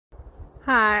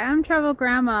Hi, I'm Travel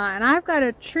Grandma, and I've got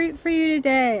a treat for you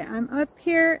today. I'm up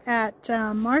here at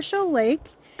Marshall Lake.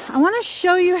 I want to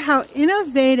show you how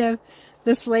innovative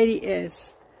this lady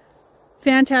is.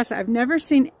 Fantastic. I've never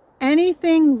seen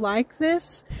anything like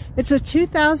this. It's a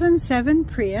 2007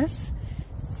 Prius,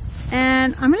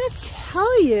 and I'm going to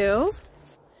tell you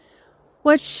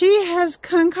what she has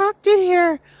concocted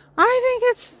here. I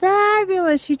think it's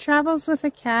fabulous. She travels with a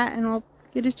cat, and we'll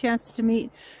get a chance to meet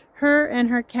her and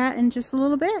her cat in just a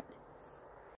little bit.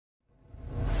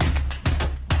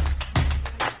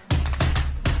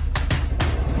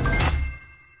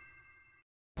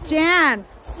 Jan,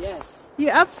 yes. You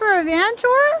up for a van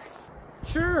tour?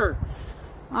 Sure.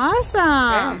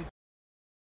 Awesome.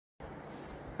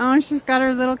 Oh, and she's got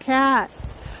her little cat.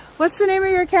 What's the name of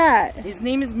your cat? His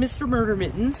name is Mr. Murder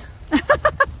Mittens.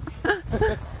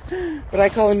 But I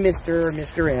call him Mr. or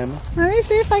Mr. M. Let me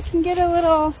see if I can get a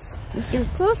little Mr.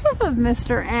 close-up of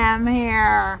Mr. M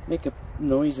here. Make a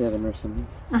noise at him or something.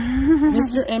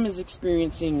 Mr. M is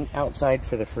experiencing outside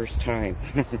for the first time.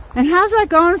 And how's that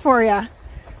going for you?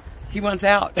 He wants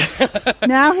out.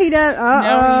 Now he does. Uh-oh.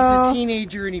 Now he's a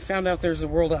teenager and he found out there's a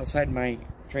world outside my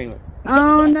trailer.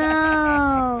 Oh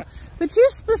no. But you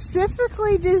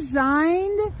specifically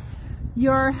designed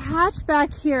your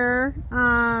hatchback here,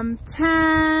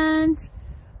 tent,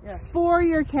 for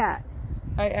your cat.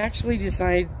 I actually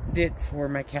designed it for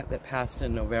my cat that passed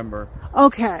in November.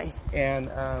 Okay. And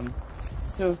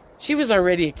so she was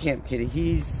already a camp kitty.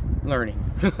 He's learning.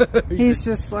 He's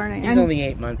just learning. He's only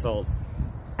 8 months old.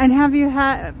 And have you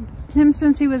had him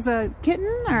since he was a kitten,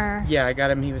 or? Yeah, I got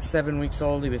him. He was 7 weeks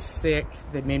old. He was sick.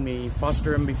 They made me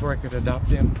foster him before I could adopt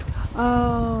him.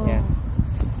 Oh. Yeah.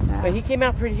 But he came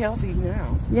out pretty healthy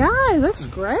now. Yeah, he looks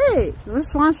great. He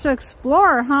just wants to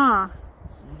explore, huh?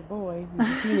 He's a boy. He's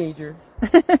a teenager.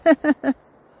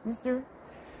 Mister.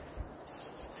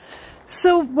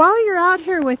 So while you're out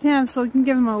here with him, so we can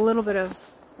give him a little bit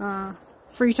of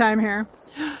free time here,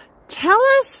 tell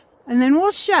us, and then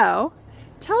we'll show,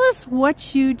 tell us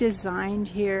what you designed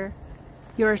here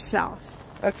yourself.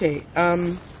 Okay. I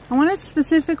want to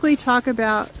specifically talk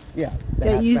about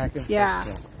that you,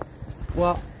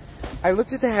 Well, I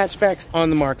looked at the hatchbacks on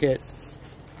the market,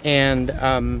 and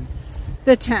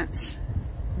the tents.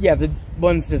 Yeah, the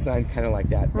ones designed kind of like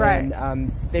that. Right.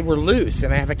 And they were loose,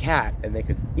 and I have a cat, and they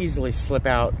could easily slip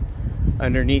out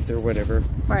underneath or whatever.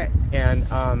 Right. And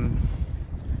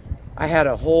I had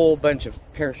a whole bunch of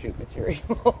parachute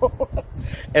material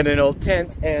and an old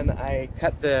tent, and I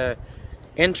cut the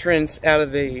entrance out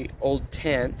of the old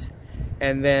tent,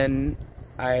 and then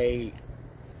I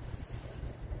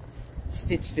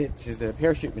stitched it to the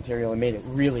parachute material and made it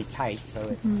really tight so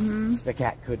that the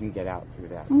cat couldn't get out through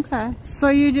that. Okay. So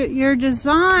your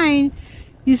design,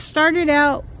 you started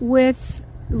out with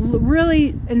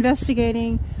really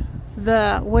investigating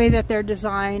the way that they're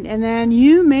designed, and then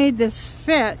you made this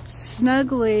fit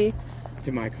snugly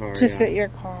to my car, to fit your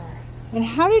car. And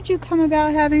how did you come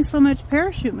about having so much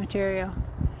parachute material?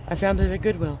 I found it at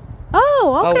Goodwill.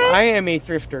 Oh, okay. Oh, I am a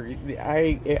thrifter.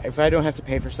 If I don't have to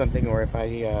pay for something, or if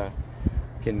I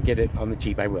can get it on the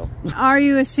cheap, I will. Are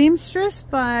you a seamstress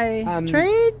by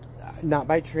trade? Not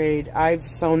by trade. I've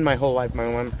sewn my whole life.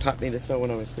 My mom taught me to sew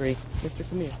when I was 3. Mister,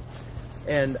 come here.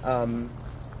 And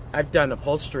I've done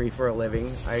upholstery for a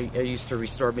living. I used to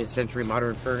restore mid-century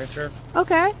modern furniture.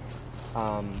 Okay.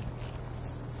 I've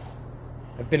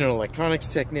been an electronics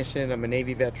technician. I'm a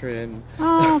Navy veteran.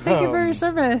 Oh, thank you for your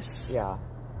service. Yeah.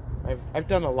 I've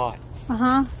done a lot.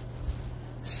 Uh-huh.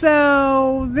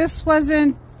 So this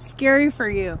wasn't scary for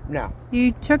you? No.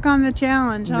 You took on the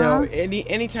challenge, huh? No.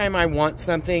 Anytime I want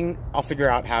something, I'll figure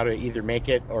out how to either make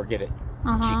it or get it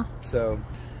cheap.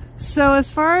 So as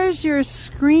far as your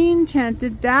screen tent,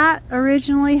 did that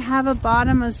originally have a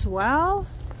bottom as well?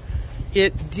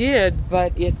 It did,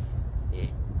 but it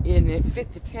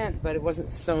fit the tent, but it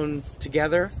wasn't sewn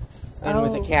together. And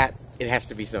with a cat, it has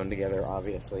to be sewn together,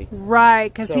 obviously.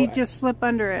 Right, because he'd just slip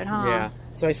under it, huh? Yeah.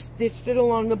 So I stitched it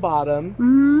along the bottom,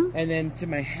 and then to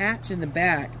my hatch in the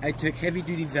back, I took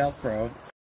heavy-duty Velcro,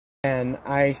 and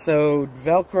I sewed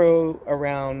Velcro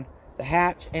around the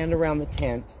hatch and around the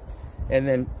tent, and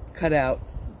then cut out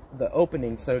the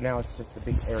opening, so now it's just a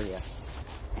big area.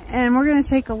 And we're going to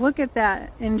take a look at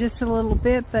that in just a little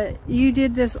bit, but you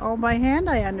did this all by hand,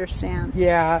 I understand.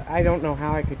 Yeah, I don't know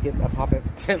how I could get a pop-up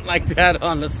tent like that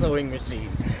on a sewing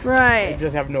machine. Right. I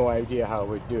just have no idea how I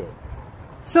would do it.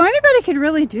 So anybody could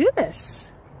really do this?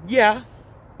 Yeah,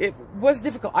 it was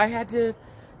difficult. I had to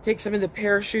take some of the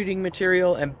parachuting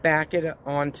material and back it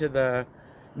onto the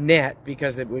net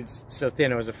because it was so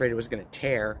thin I was afraid it was going to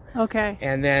tear. Okay.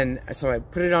 And then, so I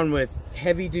put it on with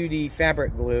heavy-duty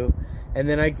fabric glue and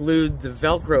then I glued the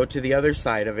Velcro to the other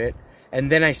side of it,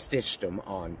 and then I stitched them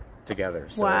on together.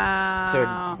 So, so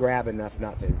it'd grab enough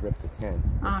not to rip the tent.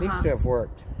 It seems to have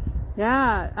worked.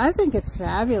 Yeah, I think it's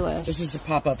fabulous. This is the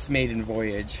Pop-Up's maiden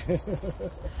voyage.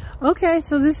 Okay,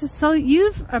 so this is, so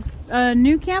you've a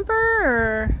new camper,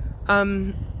 or?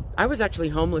 I was actually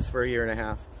homeless for 1.5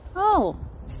 years. Oh.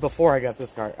 Before I got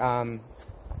this car.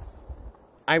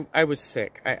 I was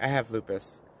sick. I have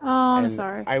lupus. Oh, I'm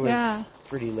sorry. I was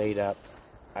pretty laid up.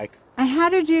 And how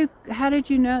did you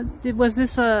know? Was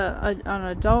this an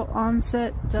adult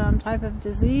onset type of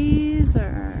disease,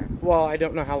 or? Well, I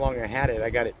don't know how long I had it. I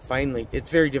got it finally. It's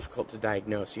very difficult to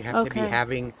diagnose. You have to be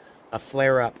having a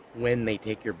flare-up when they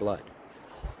take your blood.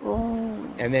 Oh.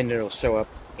 And then it'll show up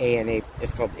ANA.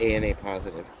 It's called ANA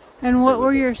positive. And what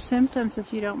were your symptoms,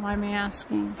 if you don't mind me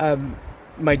asking?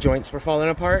 My joints were falling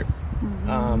apart.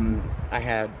 I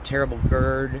had terrible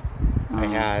GERD. I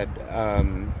had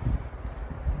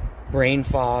brain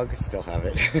fog, still have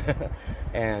it,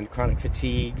 and chronic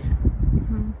fatigue.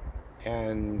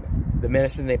 And the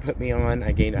medicine they put me on,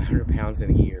 I gained 100 pounds in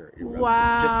a year. It just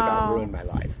about ruined my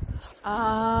life.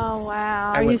 Oh,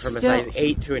 wow. I went from a size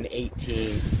 8 to an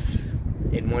 18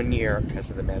 in 1 year because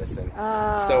of the medicine.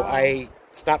 So I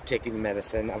stopped taking the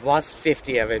medicine. I've lost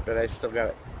 50 of it, but I've still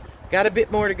got a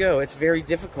bit more to go. It's very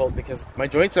difficult because my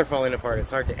joints are falling apart.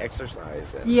 It's hard to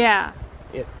exercise. And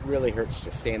it really hurts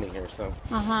just standing here. So.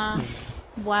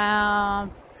 Wow.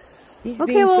 He's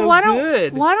being so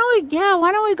good. Why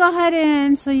don't we go ahead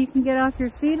in so you can get off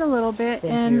your feet a little bit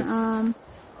and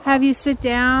have you sit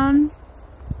down.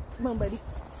 Come on, buddy.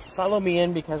 Follow me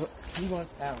in because he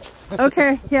wants out.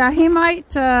 Okay. Yeah, he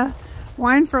might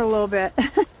whine for a little bit.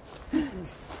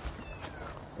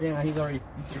 Yeah, he's really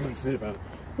good about it.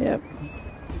 Yep.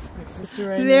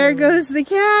 There goes the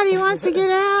cat. He wants to get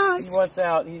out. He wants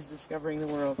out. He's discovering the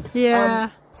world.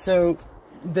 Yeah. So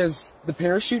there's the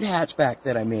parachute hatchback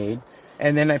that I made,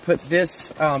 and then I put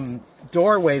this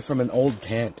doorway from an old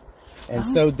tent and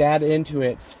sewed that into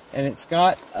it, and it's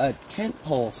got a tent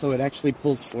pole, so it actually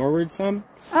pulls forward some.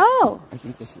 Oh. I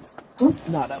think this is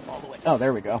not up all the way. Oh,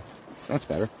 there we go. That's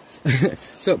better.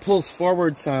 So it pulls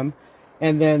forward some,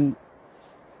 and then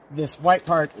this white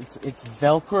part, it's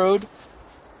Velcroed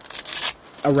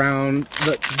around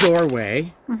the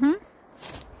doorway,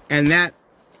 and that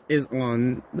is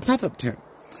on the pop-up tent.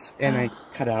 And I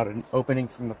cut out an opening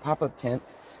from the pop-up tent,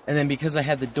 and then because I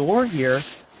had the door here,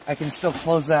 I can still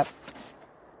close up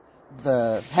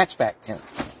the hatchback tent.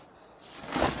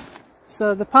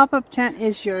 So the pop-up tent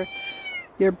is your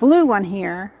blue one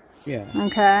here. Yeah.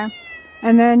 Okay.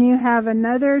 And then you have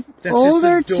another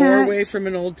older tent. That's just a doorway from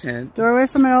an old tent. Doorway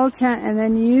from an old tent, and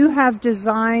then you have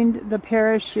designed the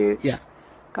parachute. Yeah.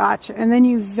 Gotcha. And then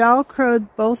you Velcroed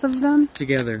both of them?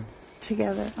 Together.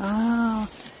 Oh.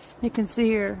 You can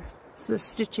see the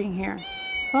stitching here.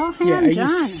 It's all hand done. Yeah,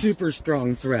 I use super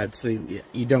strong thread, so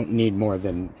you don't need more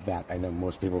than that. I know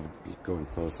most people would be going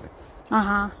closer.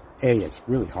 A, it's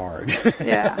really hard.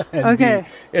 Yeah. Okay.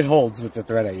 B, it holds with the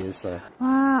thread I use. So.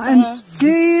 Wow. And do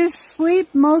you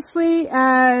sleep mostly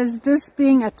as this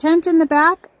being a tent in the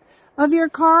back of your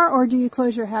car, or do you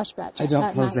close your hatchback? I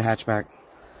don't close the hatchback.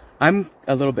 I'm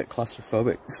a little bit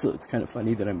claustrophobic, so it's kind of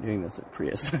funny that I'm doing this at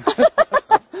Prius.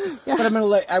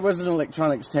 But I was an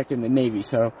electronics tech in the Navy,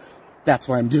 so that's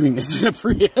why I'm doing this in a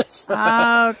Prius.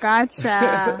 Oh,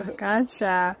 gotcha.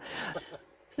 Gotcha.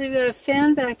 So you've got a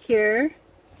fan back here,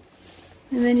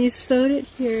 and then you sewed it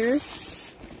here.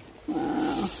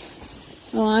 Wow.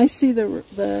 Oh, I see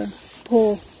the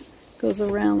pole goes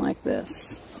around like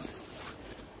this.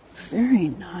 Very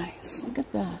nice. Look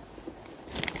at that.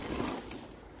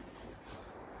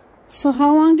 So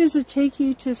how long does it take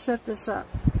you to set this up?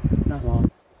 Not long.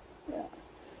 Yeah.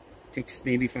 Takes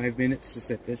maybe 5 minutes to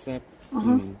set this up.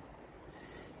 And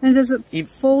does it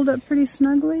fold up pretty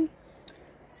snugly?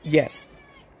 Yes.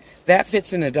 That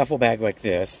fits in a duffel bag like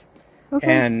this. Okay.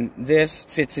 And this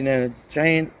fits in a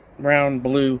giant round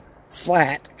blue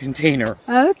flat container.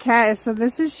 Okay, so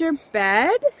this is your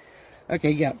bed?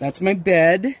 Okay, yeah, that's my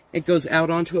bed. It goes out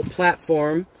onto a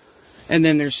platform, and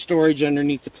then there's storage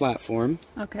underneath the platform.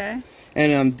 Okay.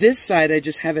 And on this side, I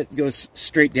just have it go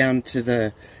straight down to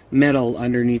the metal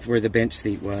underneath where the bench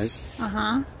seat was.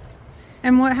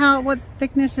 And what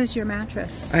thickness is your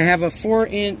mattress? I have a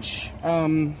 4-inch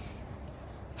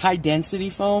high density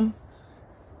foam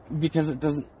because it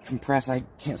doesn't compress. I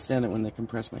can't stand it when they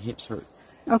compress. My hips hurt.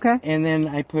 Okay. And then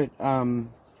I put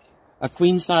a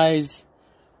queen size,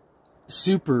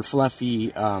 super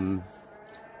fluffy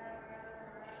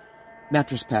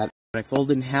mattress pad. I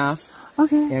fold in half.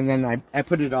 Okay. And then I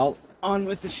put it all on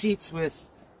with the sheets with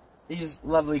these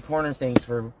lovely corner things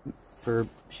for for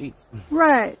sheets.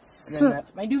 Right. And then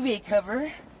that's my duvet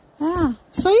cover. Yeah.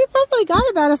 So you probably got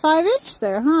about a 5-inch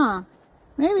there, huh?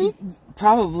 Maybe.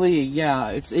 Probably, yeah.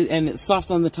 And it's soft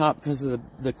on the top because of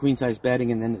the queen size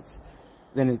bedding, and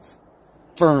then it's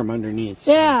firm underneath.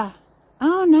 So. Yeah.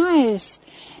 Oh, nice.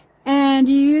 And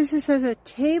you use this as a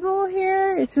table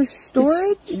here? It's a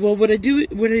storage? Well, what I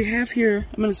have here,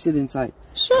 I'm going to sit inside.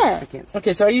 Sure. I can't.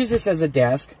 Okay, so I use this as a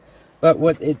desk, but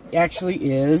what it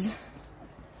actually is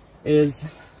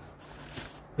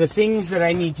the things that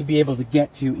I need to be able to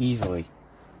get to easily.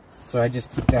 So I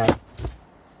just keep that.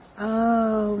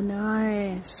 Oh,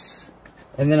 nice.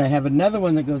 And then I have another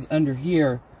one that goes under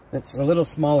here that's a little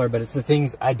smaller, but it's the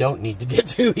things I don't need to get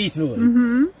to easily.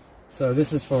 Mm-hmm. So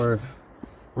this is for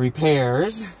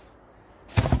repairs.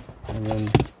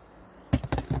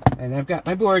 And I've got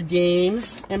my board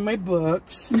games and my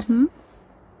books. Mm-hmm.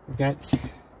 I've got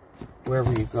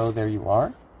wherever you go, there you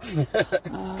are.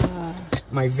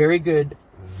 My very good,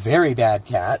 very bad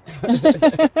cat.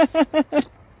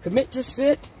 Commit to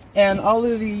Sit, and all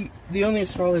of the only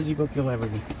astrology book you'll ever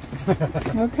need.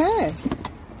 Okay.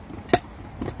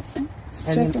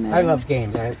 And then I love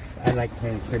games. I like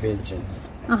playing cribbage and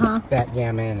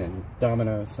backgammon and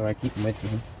dominoes, so I keep them with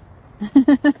me.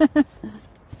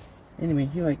 Anyway,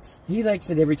 he likes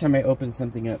it every time I open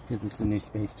something up because it's a new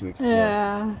space to explore.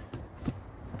 Yeah.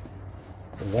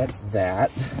 So that's that.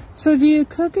 So do you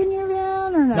cook in your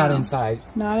van or no? Not inside.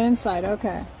 Not inside.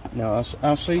 Okay. No,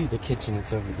 I'll show you the kitchen.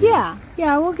 It's over there.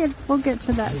 Yeah, we'll get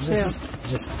to that too.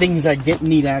 Just things I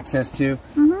need access to.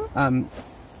 Mm-hmm.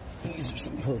 These are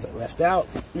some clothes I left out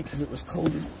because it was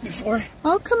colder before.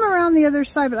 I'll come around the other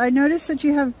side, but I noticed that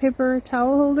you have a paper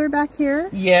towel holder back here.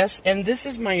 Yes, and this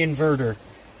is my inverter.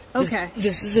 Okay.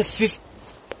 This is a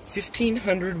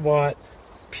 1500 watt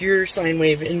pure sine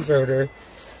wave inverter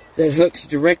that hooks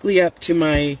directly up to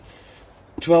my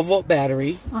 12 volt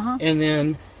battery. And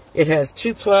then it has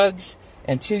 2 plugs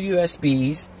and 2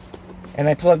 USBs. And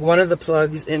I plug one of the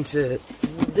plugs into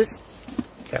this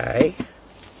guy.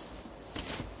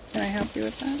 Can I help you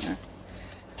with that?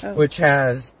 Oh. Which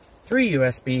has 3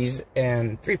 USBs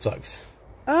and 3 plugs.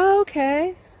 Oh,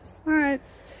 okay. All right.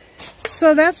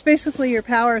 So that's basically your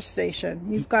power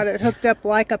station. You've got it hooked up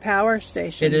like a power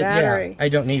station battery. Yeah, I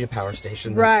don't need a power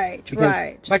station. Right,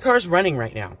 right. My car's running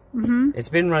right now. Mm-hmm. It's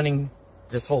been running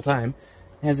this whole time.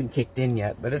 It hasn't kicked in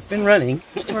yet, but it's been running.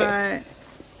 Right.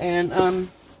 And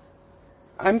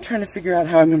I'm trying to figure out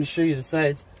how I'm going to show you the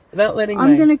sides without letting you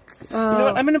know what?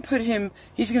 I'm going to put him,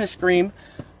 he's going to scream,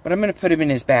 but I'm going to put him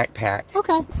in his backpack.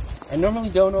 Okay. I normally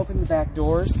don't open the back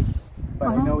doors. But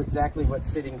I know exactly what's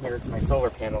sitting here. It's my solar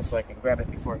panel, so I can grab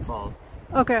it before it falls.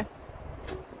 Okay.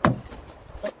 Oh,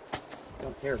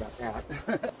 don't care about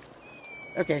that.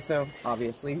 Okay, so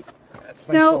obviously that's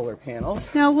my solar panels.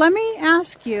 Now let me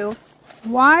ask you,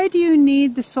 why do you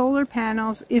need the solar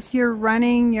panels if you're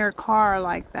running your car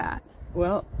like that?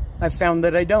 Well, I found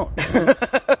that I don't.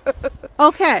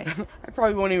 Okay. I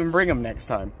probably won't even bring them next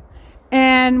time.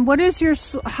 And what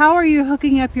is how are you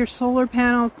hooking up your solar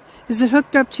panel? Is it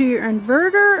hooked up to your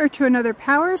inverter or to another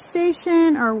power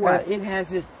station or what? It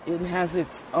has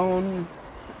its own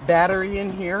battery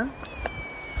in here.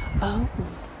 Oh.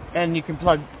 And you can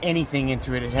plug anything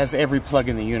into it. It has every plug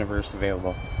in the universe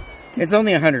available. It's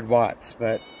only 100 watts,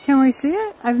 but... Can we see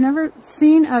it? I've never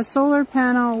seen a solar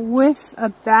panel with a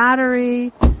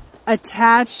battery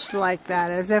attached like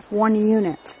that, as if one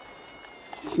unit.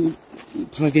 You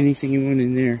plug anything you want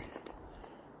in there.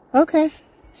 Okay.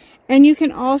 And you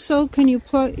can also, you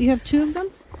have 2 of them?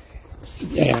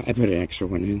 Yeah, I put an extra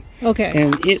one in. Okay.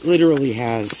 And it literally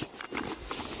has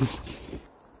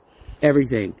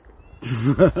everything.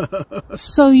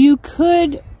 So you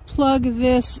could plug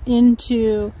this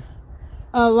into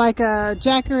like a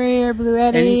Jackery or Blue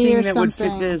Eddy anything or something. Anything that would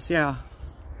fit this, yeah.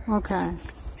 Okay.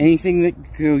 Anything that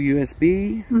could go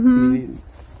USB. Mm-hmm.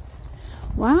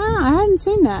 Wow, I hadn't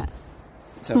seen that.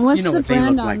 So, what's the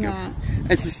brand on that?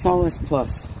 It's a Solace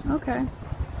Plus. Okay.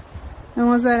 And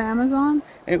was that Amazon?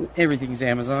 Everything's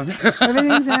Amazon.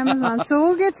 Everything's Amazon. So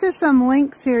we'll get to some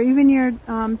links here. Even your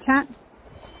tent.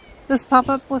 This pop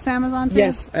up with Amazon too?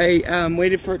 Yes. I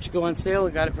waited for it to go on sale.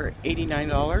 I got it for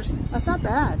 $89. That's not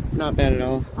bad. Not bad at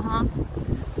all.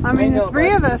 I mean, the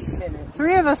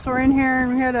three of us were in here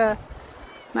and we had a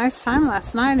nice time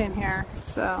last night in here.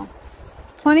 So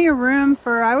plenty of room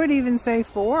for, I would even say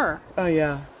 4. Oh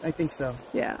yeah, I think so.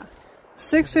 Yeah.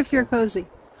 6 if you're cozy.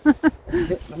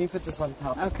 Let me put this on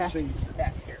top. Okay. I'll show you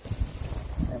back here.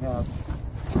 I have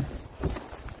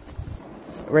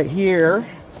right here,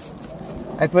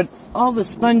 I put all the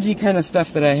spongy kind of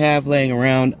stuff that I have laying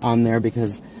around on there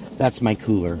because that's my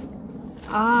cooler.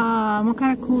 What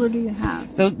kind of cooler do you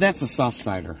have? That's a soft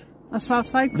sider. A soft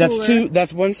side cooler.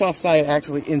 That's one soft side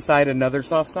actually inside another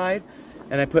soft side.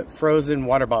 And I put frozen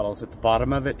water bottles at the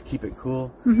bottom of it to keep it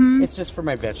cool. It's just for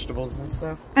my vegetables and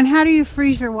stuff. And how do you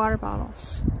freeze your water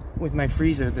bottles? With my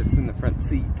freezer that's in the front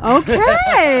seat.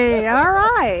 Okay, all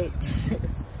right.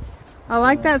 I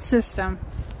like that system.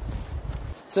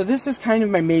 So this is kind of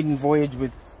my maiden voyage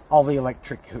with all the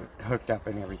electric hooked up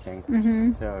and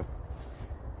everything. So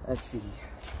let's see.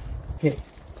 Okay,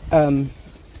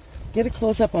 get a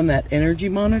close up on that energy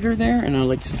monitor there, and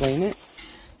I'll explain it.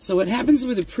 So what happens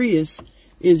with a Prius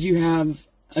is you have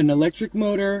an electric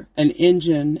motor, an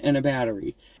engine, and a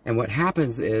battery. And what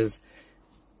happens is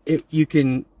you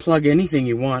can plug anything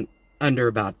you want under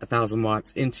about 1,000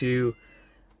 watts into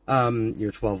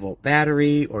your 12-volt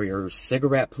battery or your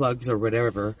cigarette plugs or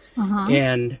whatever.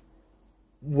 And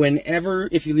whenever,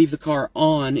 if you leave the car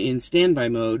on in standby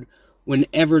mode,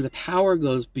 whenever the power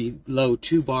goes below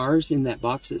 2 bars in that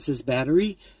box that says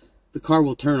battery, the car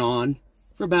will turn on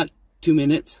for about 2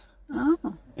 minutes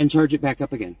and charge it back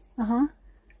up again.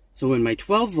 So when my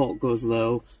 12-volt goes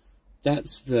low,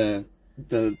 that's the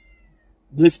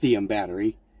lithium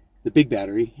battery, the big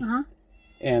battery,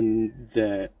 and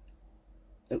the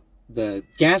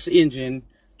gas engine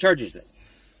charges it.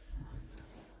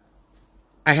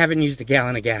 I haven't used a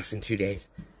gallon of gas in 2 days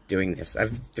doing this.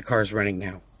 The car's running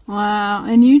now. Wow.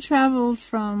 And you traveled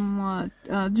from what?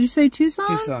 Did you say Tucson?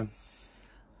 Tucson.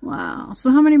 Wow.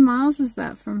 So how many miles is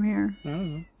that from here? I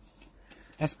don't know.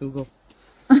 Ask Google.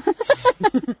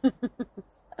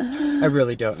 I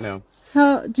really don't know.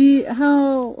 How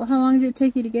long did it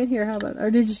take you to get here? How about,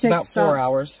 or did you take about 4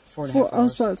 hours, 4.5 hours. Oh,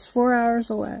 so it's 4 hours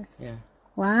away. Yeah.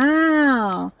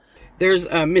 Wow. There's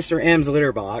Mr. M's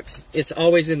litter box. It's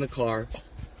always in the car.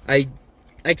 I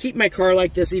keep my car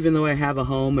like this even though I have a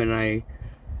home, and I'm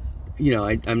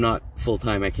not full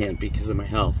time. I can't because of my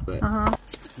health. But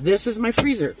this is my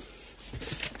freezer.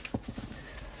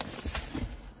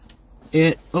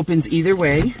 It opens either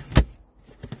way.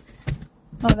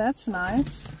 Oh, that's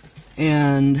nice.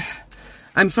 And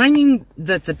I'm finding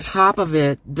that the top of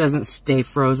it doesn't stay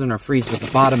frozen or freeze, but the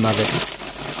bottom of it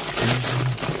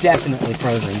is definitely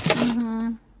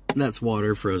frozen. That's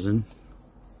water frozen.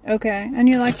 Okay, and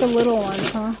you like the little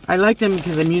ones, huh? I like them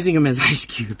because I'm using them as ice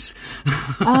cubes.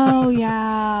 Oh,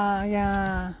 yeah,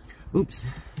 yeah. Oops.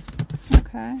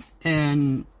 Okay.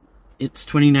 And it's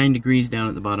 29 degrees down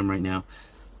at the bottom right now.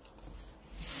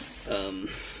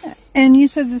 And you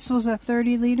said this was a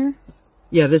 30 liter?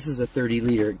 Yeah, this is a 30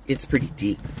 liter. It's pretty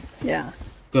deep. Yeah.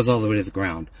 Goes all the way to the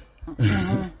ground.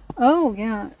 Oh,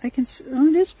 yeah. I can see. Oh,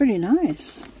 it is pretty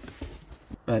nice.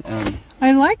 But,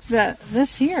 I like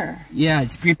this here. yeah,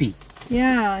 it's grippy.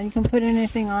 Yeah, you can put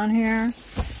anything on here.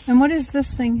 And what is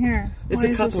this thing here? It's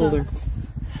a cup holder.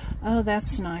 Oh,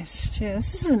 that's nice, too.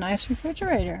 This is a nice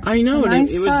refrigerator. I know, and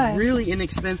nice it was size. really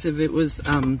inexpensive. It was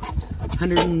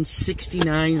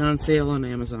 $169 on sale on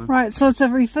Amazon. Right, so it's a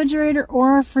refrigerator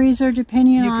or a freezer,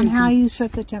 depending on how you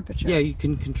set the temperature. Yeah, you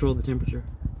can control the temperature.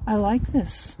 I like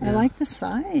this. Yeah. I like the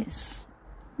size.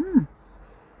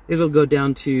 It'll go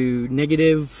down to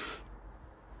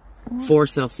 -4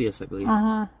 Celsius, I believe.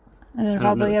 And then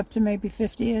probably up to maybe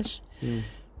 50-ish.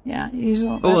 Yeah,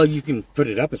 usually. Oh, well, you can put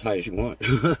it up as high as you want.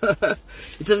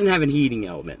 It doesn't have a heating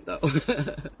element, though.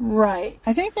 Right.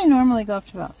 I think they normally go up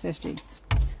to about 50.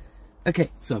 Okay,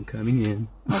 so I'm coming in.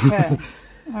 Okay.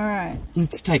 All right.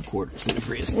 It's tight quarters in a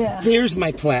Prius. Yeah. There's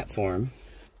my platform.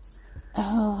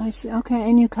 Oh, I see. Okay,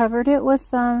 and you covered it with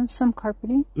some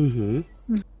carpeting?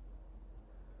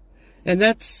 And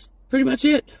that's pretty much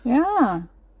it. Yeah.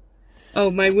 Oh,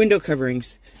 my window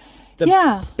coverings.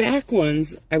 The back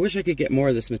ones, I wish I could get more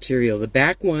of this material. The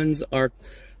back ones are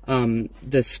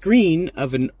the screen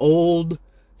of an old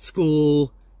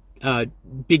school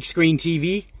big screen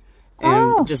TV.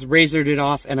 And just razored it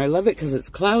off. And I love it because it's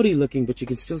cloudy looking, but you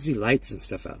can still see lights and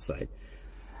stuff outside.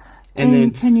 And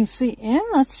then, can you see in?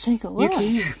 Let's take a look.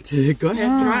 You can. Go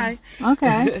ahead, try.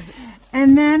 Okay.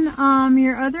 And then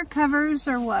your other covers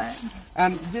are what?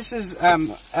 This is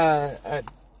a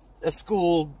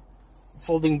school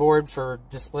folding board for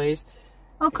displays.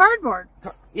 Oh, cardboard.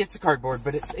 It's a cardboard,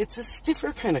 but it's a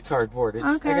stiffer kind of cardboard.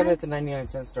 I got it at the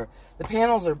 99-cent store. The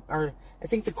panels are I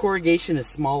think the corrugation is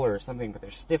smaller or something, but they're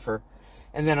stiffer.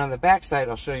 And then on the back side,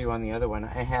 I'll show you on the other one,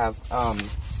 I have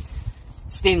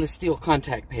stainless steel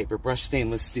contact paper, brushed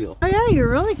stainless steel. Oh yeah, you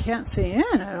really can't see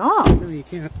in at all. No, you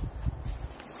can't.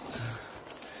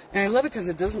 And I love it because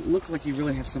it doesn't look like you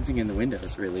really have something in the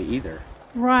windows, really, either.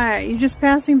 Right. You're just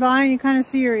passing by and you kind of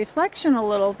see your reflection a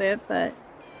little bit, but...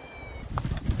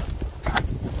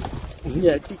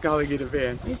 Yeah, I keep calling it a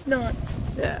van. It's not.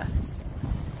 Yeah.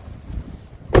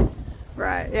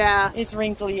 Right, yeah. It's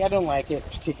wrinkly. I don't like it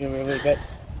particularly, but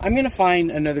I'm going to find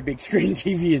another big screen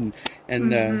TV and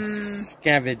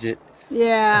scavenge it.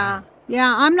 Yeah.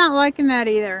 Yeah, I'm not liking that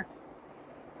either.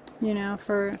 You know,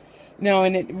 for... No,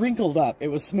 and it wrinkled up. It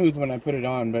was smooth when I put it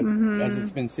on, but as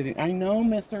it's been sitting... I know,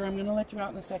 mister. I'm going to let you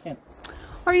out in a second.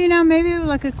 Or, you know, maybe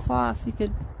like a cloth.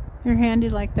 You're handy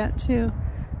like that, too.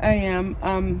 I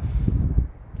am.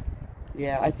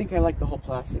 Yeah, I think I like the whole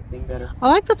plastic thing better. I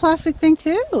like the plastic thing,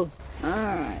 too.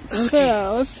 Alright. Okay.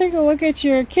 So, let's take a look at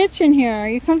your kitchen here. Are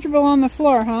you comfortable on the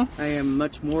floor, huh? I am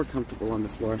much more comfortable on the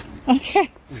floor.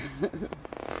 Okay.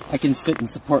 I can sit and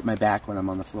support my back when I'm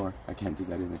on the floor. I can't do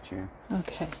that in a chair.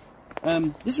 Okay.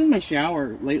 This is my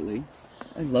shower lately.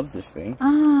 I love this thing.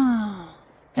 Oh.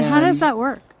 And how does that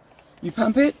work? You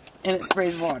pump it, and it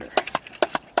sprays water.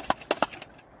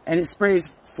 And it sprays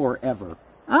forever.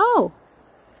 Oh.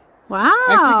 Wow.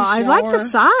 I like the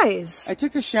size. I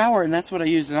took a shower, and that's what I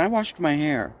used, and I washed my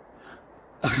hair.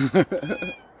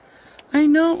 I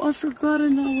know. I forgot,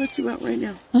 and I'll let you out right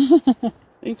now.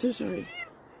 I'm so sorry.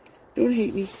 Don't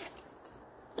hate me.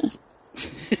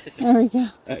 There we go.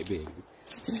 Hi, baby.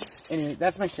 Anyway,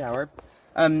 that's my shower.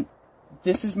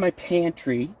 This is my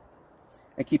pantry.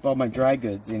 I keep all my dry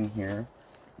goods in here.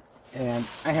 And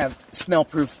I have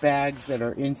smell-proof bags that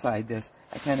are inside this.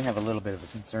 I kind of have a little bit of a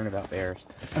concern about bears.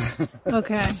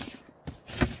 Okay.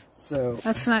 So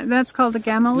that's called a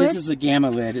gamma lid? This is a gamma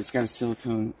lid. It's got a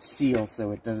silicone seal,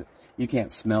 so it doesn't. You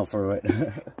can't smell through it.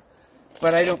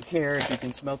 But I don't care if you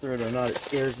can smell through it or not. It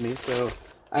scares me. So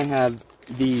I have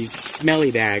these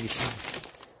smelly bags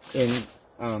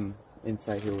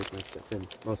inside here with my stuff and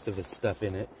most of the stuff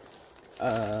in it.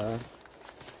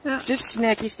 Yeah. Just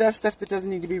snacky stuff that doesn't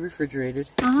need to be refrigerated.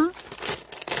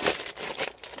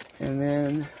 And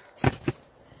then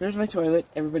there's my toilet.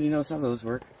 Everybody knows how those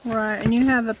work. Right, and you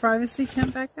have a privacy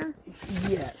tent back there?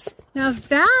 Yes. Now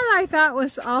that I thought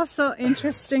was also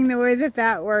interesting, the way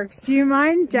that works. Do you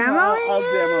mind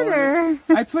demoing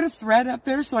it? I put a thread up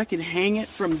there so I can hang it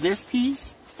from this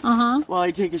piece while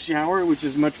I take a shower, which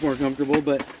is much more comfortable,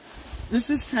 but this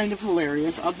is kind of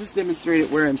hilarious. I'll just demonstrate it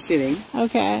where I'm sitting.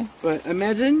 Okay. But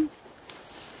imagine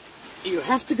you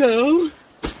have to go,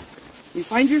 you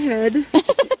find your head,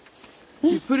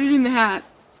 you put it in the hat.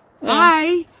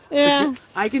 Hi! Yeah.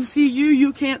 I can see you,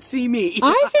 you can't see me.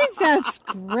 I think that's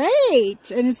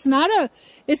great. And it's not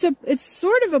it's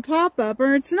sort of a pop-up,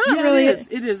 or it's not really.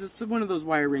 It is. It's one of those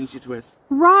wire rings you twist.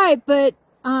 Right, but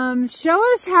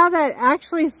show us how that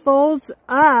actually folds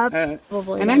up. And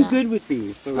I'm good with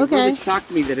these, so it really shocked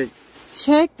me that it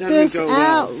Check this go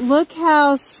out. well. Look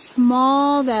how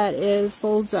small that is.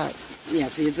 Folds up. Yeah,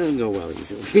 see, it doesn't go well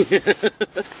easily.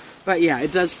 But yeah,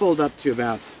 it does fold up to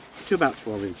about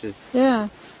 12 inches. Yeah.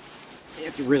 You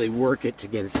have to really work it to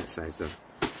get it that size, though.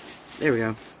 There we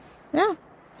go. Yeah.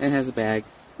 And it has a bag,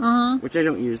 which I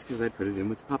don't use because I put it in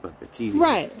with the pop-up. It's easy.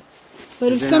 Right.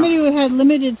 But if somebody who had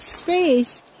limited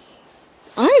space,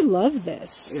 I love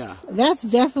this. Yeah. That's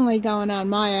definitely going on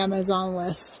my Amazon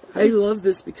list. I love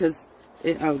this because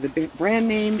the brand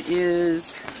name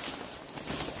is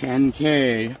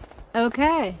Pancake.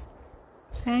 Okay.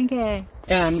 Pancake.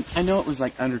 And I know it was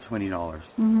like under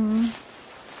 $20.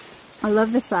 I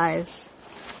love the size.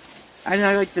 And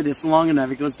I like that it's long enough.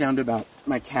 It goes down to about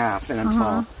my calf, and I'm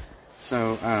tall.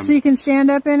 So you can stand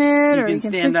up in it, or you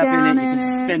can stand sit up down in it. You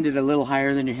can suspend it a little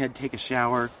higher than your head, take a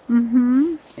shower.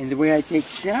 Mm-hmm. And the way I take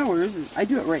showers is I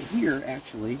do it right here,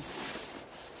 actually.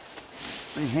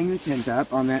 I hang the tent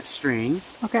up on that string.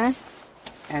 Okay.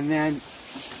 And then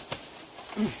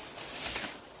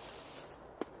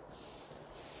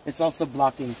it's also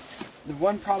blocking. The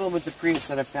one problem with the Prius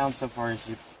that I've found so far is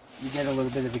you get a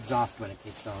little bit of exhaust when it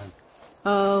kicks on.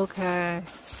 Okay.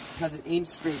 Because it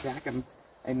aims straight back. I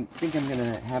think I'm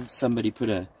gonna have somebody put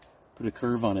a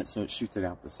curve on it so it shoots it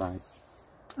out the side.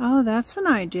 Oh, that's an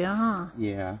idea, huh?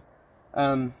 Yeah.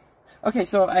 Okay,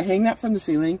 so I hang that from the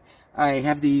ceiling. I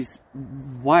have these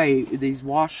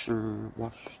wash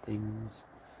things.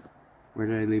 Where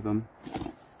did I leave them?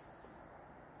 I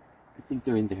think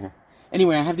they're in there.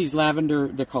 Anyway, I have these lavender,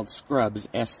 they're called scrubs,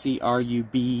 S-C-R-U-B-Z-Z,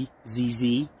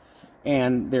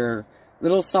 and they're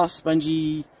little soft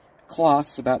spongy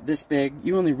cloths about this big.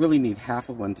 You only really need half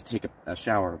of one to take a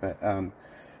shower, but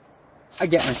I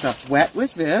get myself wet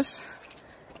with this,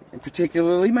 and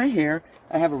particularly my hair.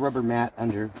 I have a rubber mat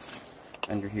under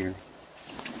here,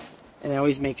 and I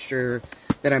always make sure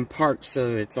that I'm parked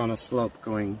so it's on a slope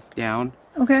going down.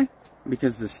 Okay.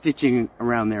 Because the stitching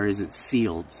around there isn't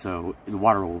sealed, so the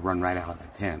water will run right out of the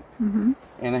tent. And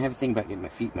I have a thing about getting my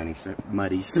feet muddy,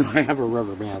 so I have a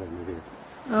rubber mat under there.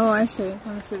 Oh, I see. Let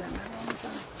me see that mat one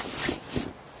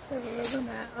than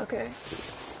that. Okay.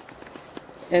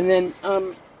 And then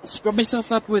scrub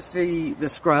myself up with the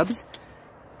scrubs.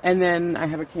 And then I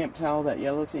have a camp towel, that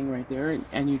yellow thing right there,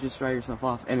 and you just dry yourself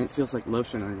off, and it feels like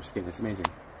lotion on your skin. It's amazing.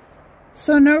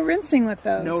 So no rinsing with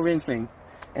those? No rinsing.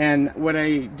 And what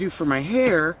I do for my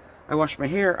hair, I wash my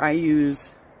hair, I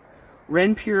use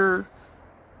Ren Pure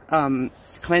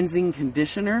cleansing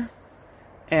conditioner,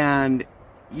 and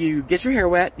you get your hair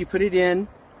wet, you put it in,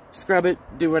 scrub it,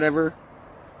 do whatever,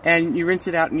 and you rinse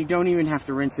it out, and you don't even have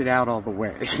to rinse it out all the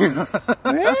way.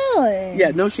 Really? Yeah,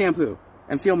 no shampoo.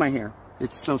 And feel my hair.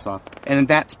 It's so soft. And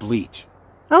that's bleach.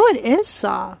 Oh, it is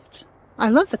soft. I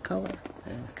love the color.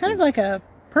 Yeah, kind of like a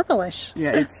purplish.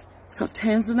 Yeah, it's called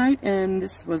Tanzanite, and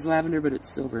this was lavender, but it's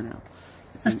silver now,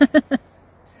 I think.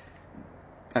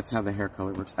 That's how the hair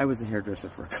color works. I was a hairdresser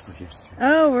for a couple of years, too.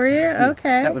 Oh, were you?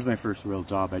 Okay. That was my first real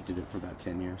job. I did it for about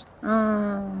 10 years.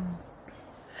 Oh.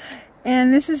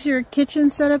 And this is your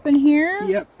kitchen setup in here?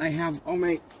 Yep, I have all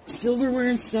my silverware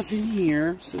and stuff in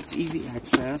here, so it's easy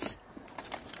access.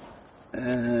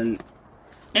 And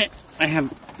I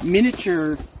have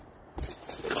miniature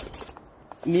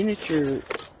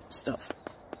stuff.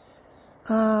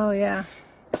 Oh, yeah.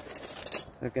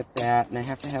 I've got that, and I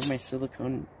have to have my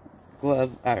silicone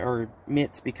glove or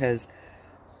mitts because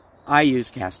I use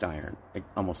cast iron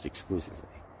almost exclusively.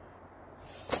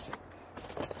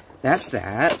 That's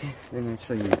that. Then I'll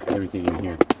show you everything in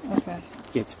here. Okay.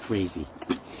 It gets crazy.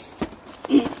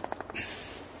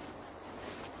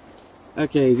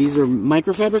 Okay, these are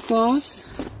microfiber cloths.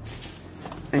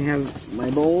 I have my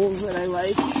bowls that I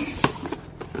like.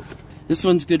 This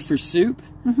one's good for soup.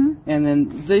 Mm-hmm. And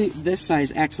then this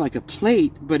size acts like a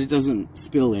plate, but it doesn't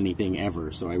spill anything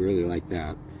ever, so I really like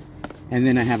that. And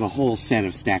then I have a whole set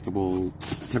of stackable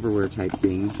Tupperware type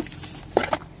things.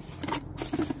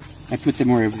 I put them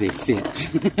wherever they fit.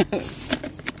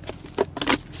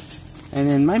 And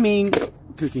then my main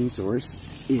cooking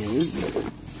source is,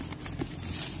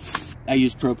 I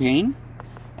use propane,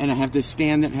 and I have this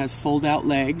stand that has fold-out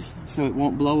legs, so it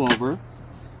won't blow over.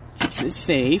 Keeps it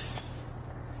safe.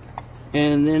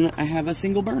 And then I have a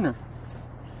single burner.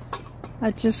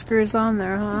 That just screws on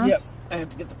there, huh? Yep. I have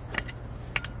to get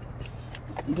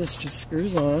this just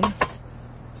screws on.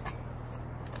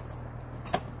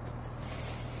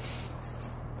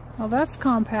 Well, that's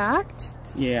compact.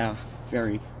 Yeah,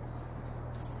 very.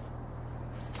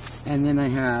 And then I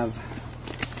have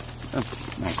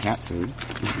my cat food.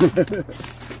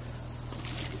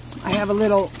 I have a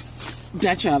little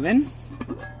Dutch oven.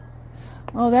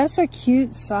 Oh, that's a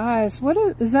cute size. What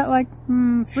is that, like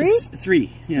 3? It's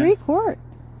 3, yeah. 3 quart.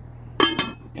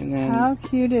 And then how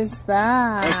cute is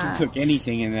that? I can cook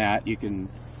anything in that. You can,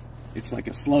 it's like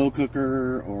a slow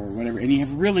cooker or whatever. And you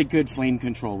have really good flame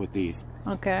control with these.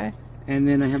 Okay. And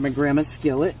then I have my grandma's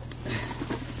skillet.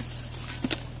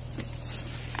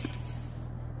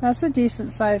 That's a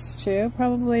decent size too.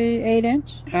 Probably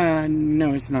 8-inch.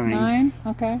 No, it's 9. 9?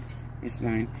 Okay. It's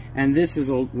 9. And this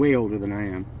is way older than I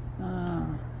am.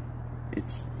 Oh.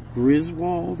 It's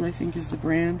Griswold, I think is the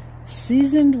brand.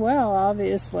 Seasoned well,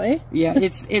 obviously. Yeah,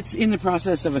 it's in the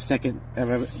process of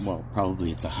well,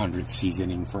 probably it's 100th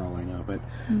seasoning for all I know, but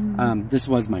this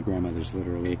was my grandmother's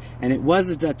literally. And it was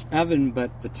a Dutch oven,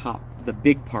 but the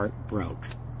big part broke.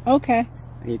 Okay.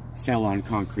 It fell on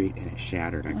concrete and it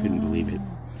shattered. I couldn't believe it.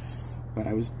 But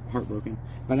I was heartbroken.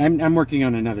 But I'm working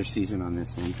on another season on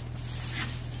this one.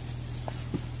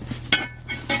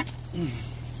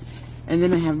 And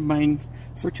then I have mine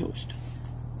for toast.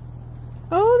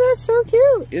 Oh, that's so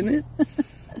cute. Isn't it?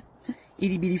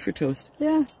 Itty bitty for toast.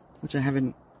 Yeah. Which I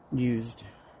haven't used.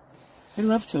 I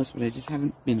love toast, but I just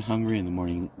haven't been hungry in the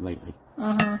morning lately.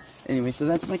 Uh-huh. Anyway, so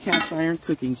that's my cast iron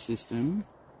cooking system.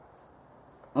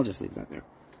 I'll just leave that there.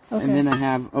 Okay. And then I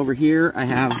have, over here, I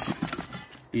have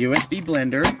a USB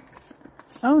blender.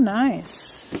 Oh,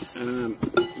 nice.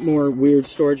 More weird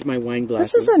storage, my wine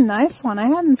glasses. This is a nice one. I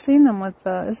hadn't seen them with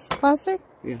the... Is this plastic?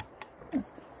 Yeah.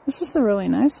 This is a really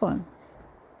nice one.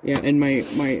 Yeah, and my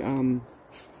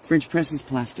French press is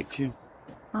plastic too.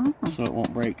 Oh. So it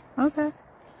won't break. Okay.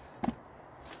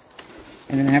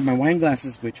 And then I have my wine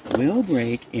glasses, which will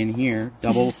break in here,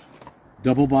 double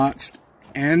boxed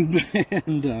and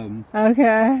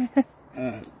okay.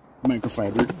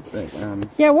 microfibered. But,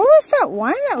 yeah, what was that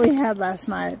wine that we had last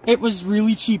night? it was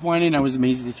really cheap wine, and I was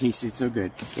amazed it tasted so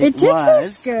good. It did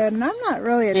taste good, and I'm not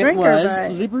really a drinker. It was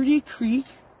but... Liberty Creek.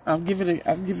 I'll give it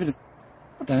a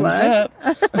thumbs up.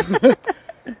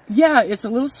 Yeah, it's a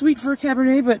little sweet for a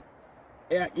Cabernet, but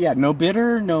yeah, no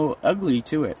bitter, no ugly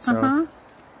to it. So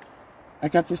I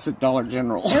got this at Dollar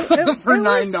General for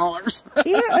 $9.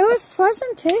 It was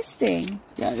pleasant tasting.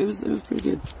 Yeah, it was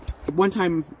pretty good. One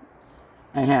time,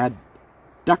 I had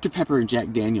Dr. Pepper and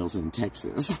Jack Daniels in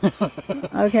Texas.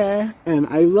 Okay. And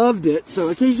I loved it. So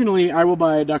occasionally I will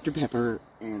buy a Dr. Pepper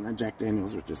and a Jack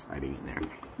Daniels was just hiding in there.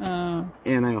 Oh.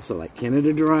 And I also like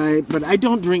Canada Dry. But I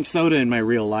don't drink soda in my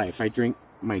real life. I drink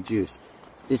my juice.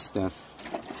 This stuff.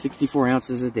 64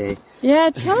 ounces a day. Yeah,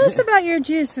 tell us about your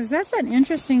juices. That's an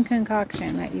interesting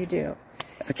concoction that you do.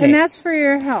 Okay. And that's for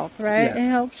your health, right? Yeah. It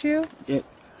helps you?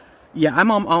 Yeah,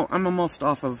 I'm almost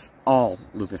off of all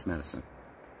lupus medicine.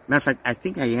 Matter of fact, I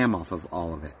think I am off of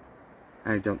all of it.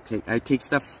 I take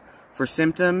stuff for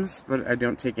symptoms, but I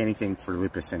don't take anything for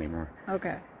lupus anymore.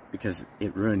 Okay. Because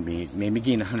it ruined me. It made me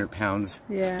gain 100 pounds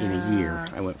in a year.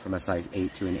 I went from a size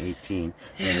 8 to an 18.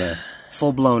 I was a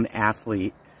full-blown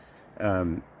athlete,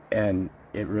 and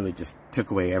it really just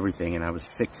took away everything, and I was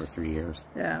sick for 3 years.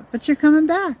 Yeah, but you're coming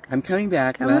back. I'm coming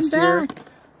back.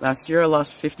 Last year I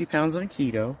lost 50 pounds on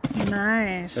keto.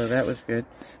 Nice. So that was good.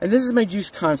 And this is my juice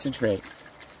concentrate.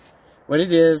 What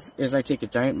it is I take a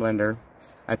giant blender,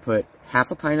 I put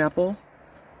half a pineapple,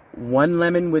 1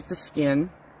 lemon with the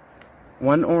skin,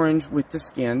 1 orange with the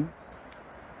skin,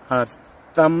 a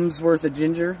thumb's worth of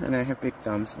ginger, and I have big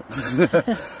thumbs,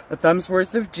 a thumb's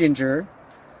worth of ginger,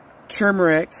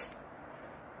 turmeric,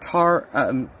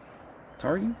 taurine?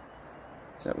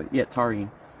 Is that what? Yeah,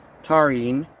 taurine.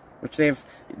 Taurine, which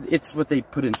it's what they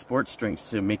put in sports drinks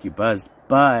to make you buzzed,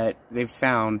 but they've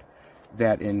found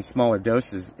that in smaller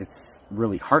doses, it's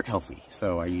really heart healthy.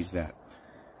 So I use that.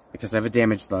 Because I have a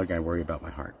damaged lung, I worry about my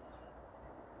heart.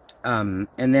 And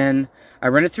then I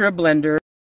run it through a blender,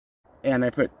 and I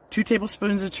put 2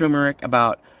 tablespoons of turmeric,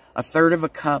 about 1/3 of a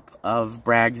cup of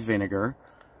Bragg's vinegar.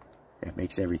 That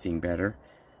makes everything better.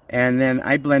 And then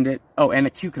I blend it, and a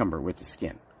cucumber with the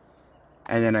skin.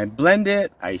 And then I blend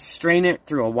it, I strain it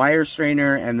through a wire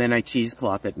strainer, and then I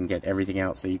cheesecloth it and get everything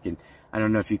out. So you can, I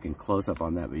don't know if you can close up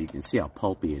on that, but you can see how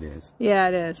pulpy it is. Yeah,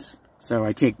 it is. So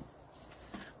I take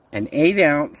an 8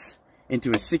 ounce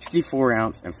into a 64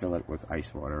 ounce and fill it with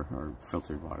ice water or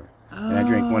filtered water. And I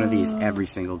drink one of these every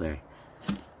single day.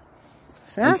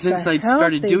 And since I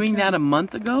started doing that a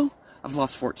month ago, I've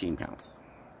lost 14 pounds.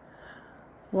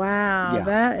 Wow,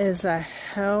 that is a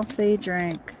healthy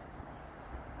drink.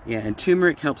 Yeah, and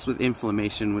turmeric helps with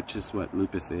inflammation, which is what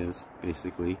lupus is,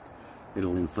 basically.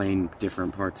 It'll inflame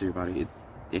different parts of your body.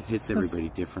 It hits everybody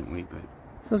differently, but...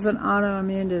 So it's an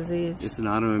autoimmune disease. It's an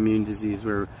autoimmune disease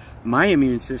where my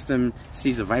immune system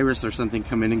sees a virus or something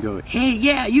come in and go, hey,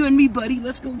 yeah, you and me, buddy,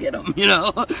 let's go get them, you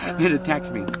know? It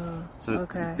attacks me. So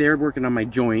they're working on my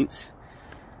joints,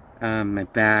 my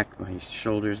back, my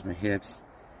shoulders, my hips.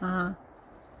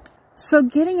 So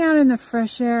getting out in the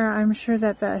fresh air, I'm sure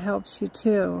that helps you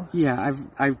too. Yeah,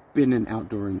 I've been an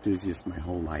outdoor enthusiast my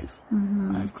whole life.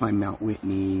 I've climbed Mount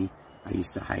Whitney. I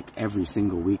used to hike every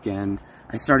single weekend.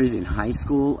 I started in high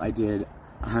school. I did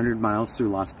 100 miles through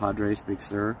Los Padres, Big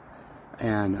Sur.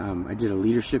 And I did a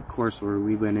leadership course where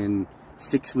we went in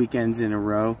 6 weekends in a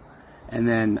row. And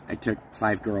then I took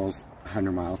 5 girls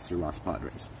 100 miles through Los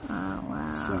Padres. Oh,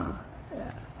 wow. So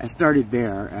I started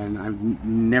there, and I've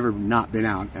never not been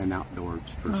out an outdoors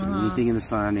person. Anything in the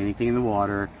sun, anything in the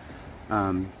water.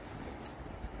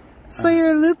 So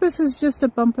your lupus is just a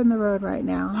bump in the road right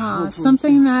now, huh?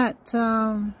 Something that...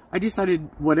 I decided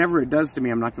whatever it does to me,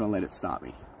 I'm not going to let it stop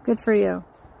me. Good for you.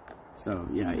 So,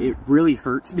 yeah, it really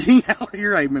hurts being out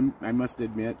here, I must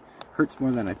admit. Hurts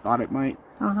more than I thought it might.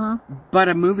 But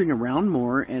I'm moving around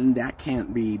more, and that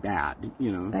can't be bad,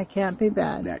 you know. That can't be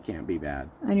bad. That can't be bad.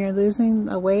 And you're losing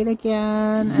the weight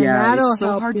again, and yeah, that'll it's so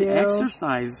help hard you. to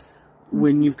exercise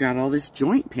when you've got all this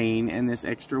joint pain and this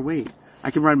extra weight. I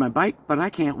can ride my bike, but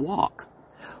I can't walk.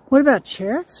 What about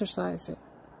chair exercising?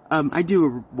 I do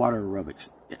a water aerobics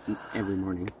every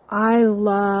morning. I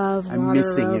love water I'm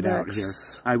missing aerobics. it out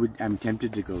here. I'm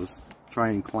tempted to go try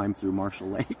and climb through Marshall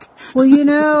Lake. Well, you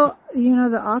know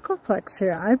the Aquaplex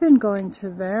here. I've been going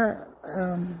to there.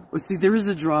 Well, see, there is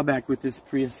a drawback with this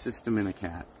Prius system in a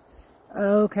cat.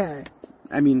 Okay.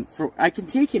 I mean, I can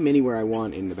take him anywhere I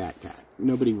want in the backpack.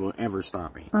 Nobody will ever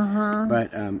stop me.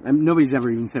 But nobody's ever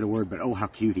even said a word, but oh, how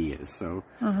cute he is. So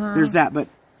there's that. But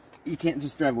you can't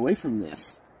just drive away from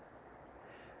this.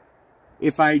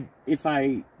 If I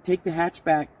take the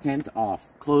hatchback tent off,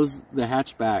 close the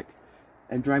hatchback,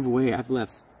 and drive away, I've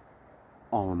left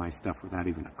all of my stuff without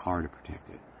even a car to protect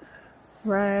it.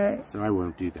 Right. So I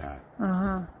won't do that.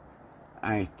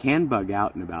 I can bug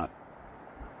out in about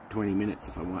 20 minutes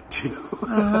if I want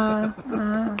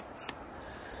to.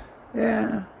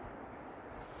 Yeah.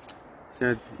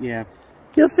 So, yeah.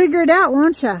 You'll figure it out,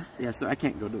 won't you? Yeah, so I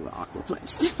can't go to the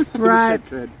Aquaplex. Right. I wish I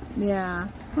could. Yeah.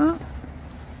 Well,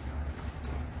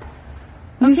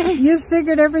 Okay. You've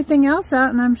figured everything else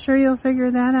out, and I'm sure you'll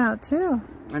figure that out too.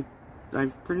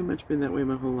 I've pretty much been that way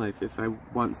my whole life. If I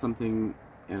want something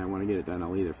and I want to get it done,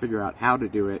 I'll either figure out how to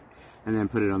do it and then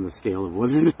put it on the scale of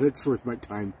whether or not it's worth my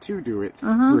time to do it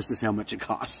versus how much it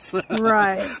costs.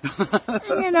 Right.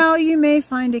 And, you know, you may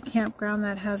find a campground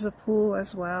that has a pool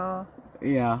as well.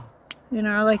 Yeah. You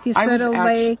know, like you said, a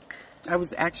lake. I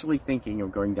was actually thinking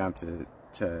of going down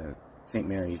to St.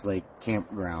 Mary's Lake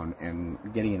campground and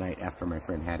getting a night after my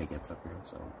friend Hattie gets up here.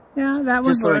 So yeah, that would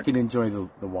just so work. I can enjoy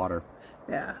the water.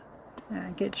 Yeah. Yeah,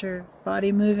 get your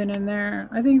body moving in there.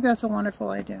 I think that's a wonderful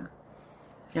idea.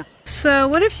 Yeah. So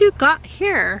what have you got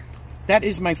here? That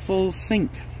is my full sink.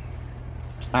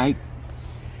 I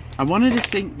wanted a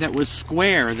sink that was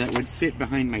square that would fit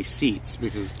behind my seats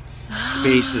because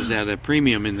space is at a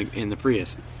premium in the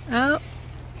Prius. Oh.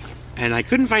 And I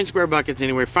couldn't find square buckets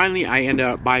anywhere. Finally, I ended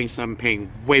up buying some, paying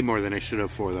way more than I should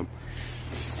have for them.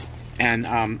 And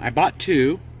I bought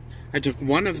two. I took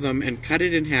one of them and cut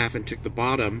it in half and took the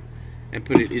bottom and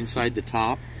put it inside the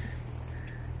top.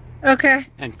 Okay.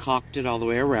 And caulked it all the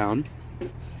way around.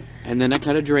 And then I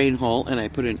cut a drain hole and I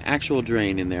put an actual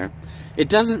drain in there. It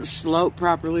doesn't slope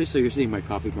properly, so you're seeing my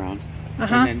coffee grounds. And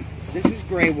then this is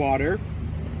gray water.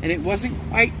 And it wasn't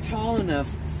quite tall enough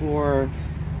for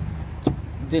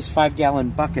this 5-gallon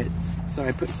bucket, so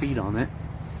I put feet on it.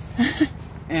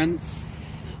 And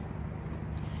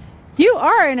you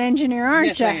are an engineer,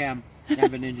 aren't you? Yes, I am. I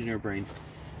have an engineer brain.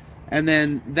 And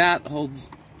then that holds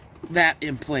that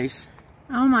in place.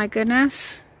 Oh my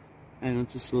goodness. And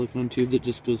it's a silicone tube that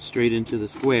just goes straight into the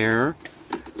square.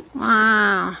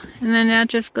 Wow. And then that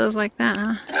just goes like that,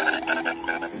 huh?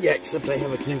 Yeah, except I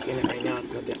have a kink in it right now.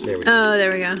 It's not that. There we go. Oh,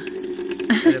 there we go.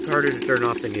 And it's harder to turn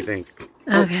off than you think.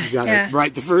 Okay. Oh, you got it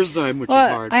right the first time, which is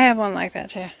hard. I have one like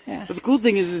that too. Yeah. But the cool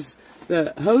thing is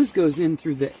the hose goes in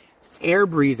through the air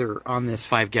breather on this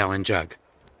 5-gallon jug.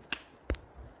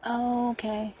 Oh,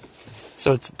 okay.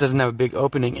 So it doesn't have a big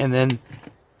opening, and then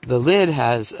the lid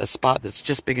has a spot that's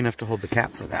just big enough to hold the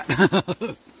cap for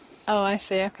that. Oh, I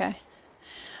see. Okay.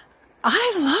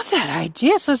 I love that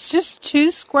idea. So it's just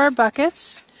 2 square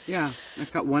buckets. Yeah, I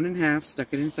cut one in half, stuck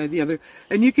it inside the other.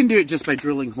 And you can do it just by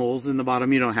drilling holes in the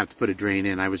bottom. You don't have to put a drain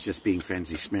in. I was just being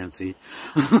fancy schmancy.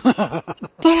 But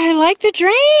I like the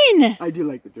drain. I do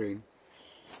like the drain.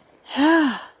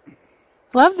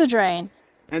 Love the drain.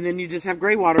 And then you just have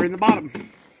gray water in the bottom.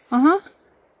 Uh-huh.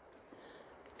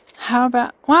 How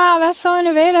about... Wow, that's so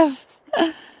innovative.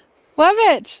 Love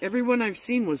it. Everyone I've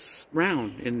seen was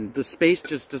round, and the space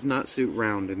just does not suit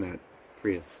round in that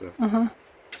Prius. So. Uh-huh.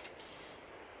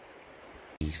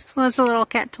 So it's a little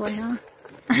cat toy, huh?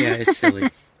 Yeah, it's silly.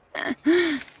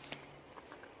 Good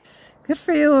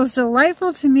for you. It was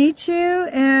delightful to meet you,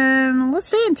 and let's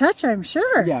stay in touch, I'm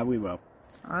sure. Yeah, we will.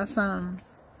 Awesome.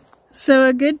 So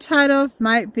a good title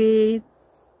might be,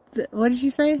 what did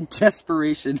you say?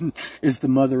 Desperation is the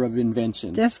mother of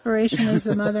invention. Desperation is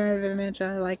the mother of invention.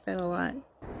 I like that a lot.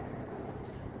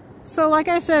 So like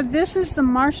I said, this is the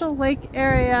Marshall Lake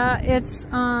area. It's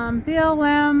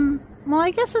BLM. Well,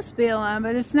 I guess it's BLM,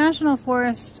 but it's National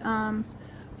Forest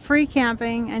free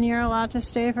camping, and you're allowed to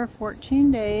stay for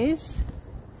 14 days.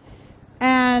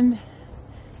 And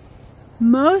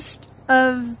most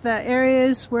of the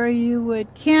areas where you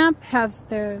would camp have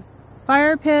their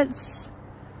fire pits,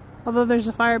 although there's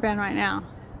a fire ban right now.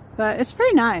 But it's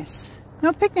pretty nice.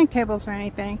 No picnic tables or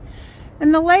anything.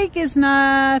 And the lake is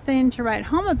nothing to write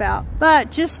home about,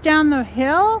 but just down the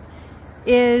hill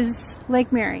is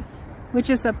Lake Mary, which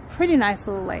is a pretty nice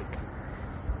little lake.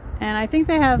 And I think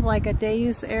they have like a day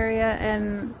use area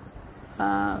and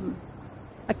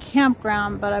a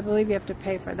campground, but I believe you have to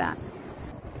pay for that.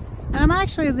 And I'm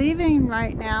actually leaving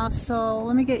right now, so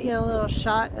let me get you a little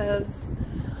shot of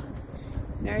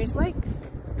Mary's Lake.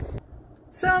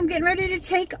 So I'm getting ready to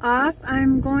take off.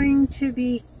 I'm going to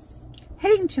be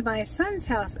heading to my son's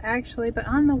house actually, but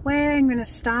on the way I'm going to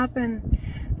stop and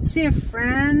see a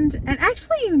friend. And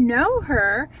actually, you know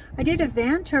her. I did a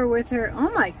van tour with her.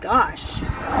 Oh my gosh.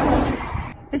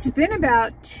 It's been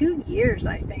about 2 years,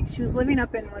 I think. She was living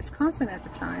up in Wisconsin at the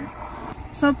time.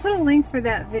 So I'll put a link for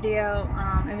that video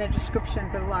in the description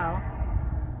below.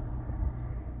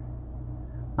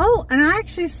 Oh, and I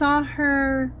actually saw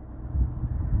her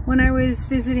when I was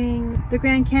visiting the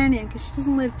Grand Canyon, because she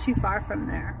doesn't live too far from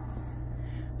there.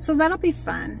 So that'll be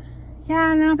fun.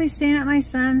 Yeah, and then I'll be staying at my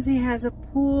son's. He has a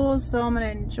pool, so I'm going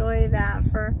to enjoy that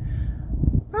for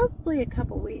probably a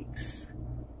couple weeks.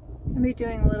 I'll be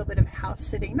doing a little bit of house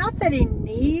sitting. Not that he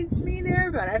needs me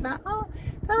there, but I thought, oh,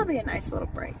 that'll be a nice little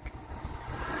break.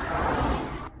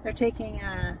 They're taking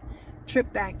a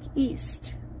trip back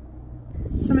east.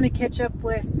 So I'm going to catch up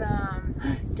with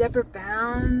Deborah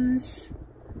Bounds.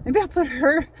 Maybe I'll put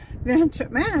her van tour.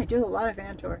 Man, I do a lot of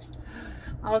van tours.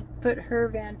 I'll put her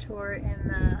van tour in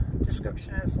the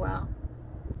description as well.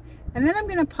 And then I'm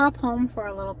going to pop home for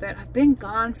a little bit. I've been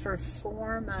gone for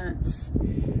 4 months.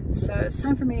 So it's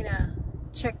time for me to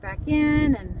check back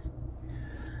in and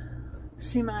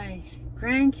see my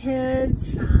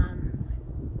grandkids.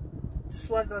 Just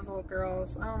love those little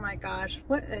girls. Oh my gosh,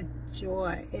 what a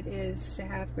joy it is to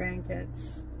have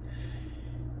grandkids.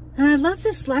 And I love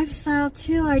this lifestyle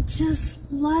too. I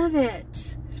just love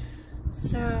it.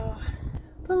 So,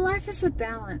 but life is a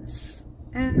balance.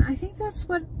 And I think that's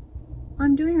what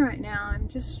I'm doing right now. I'm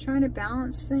just trying to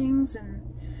balance things and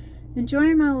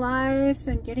enjoying my life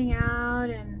and getting out.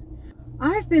 And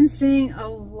I've been seeing a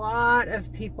lot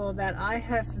of people that I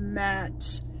have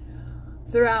met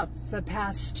throughout the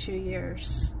past 2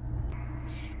 years.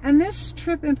 And this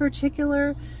trip in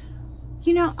particular,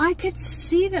 you know, I could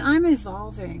see that I'm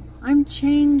evolving, I'm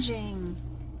changing,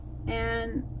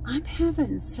 and I'm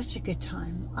having such a good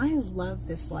time. I love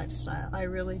this lifestyle, I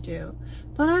really do.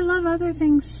 But I love other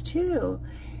things too.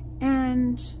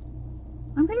 And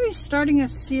I'm going to be starting a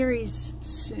series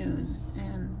soon,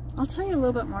 and I'll tell you a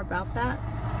little bit more about that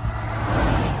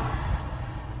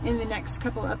in the next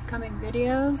couple upcoming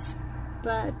videos.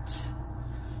 But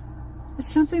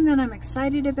it's something that I'm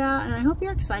excited about, and I hope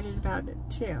you're excited about it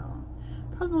too.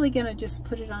 Probably gonna just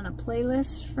put it on a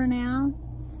playlist for now.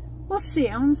 We'll see.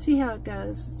 I want to see how it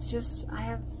goes. It's just, I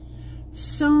have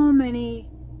so many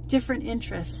different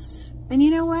interests, and you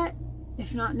know what?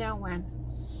 If not now, when?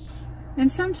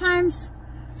 And sometimes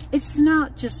it's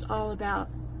not just all about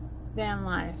van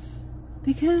life,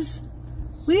 because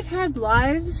we've had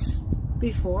lives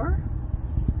before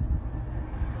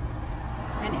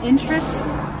and interests,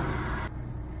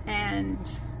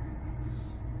 and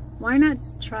why not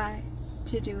try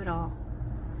to do it all?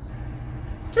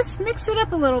 Just mix it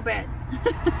up a little bit.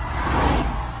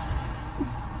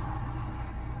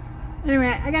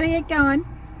 Anyway, I gotta get going,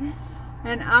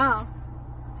 and I'll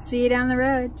see you down the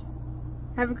road.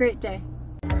 Have a great day.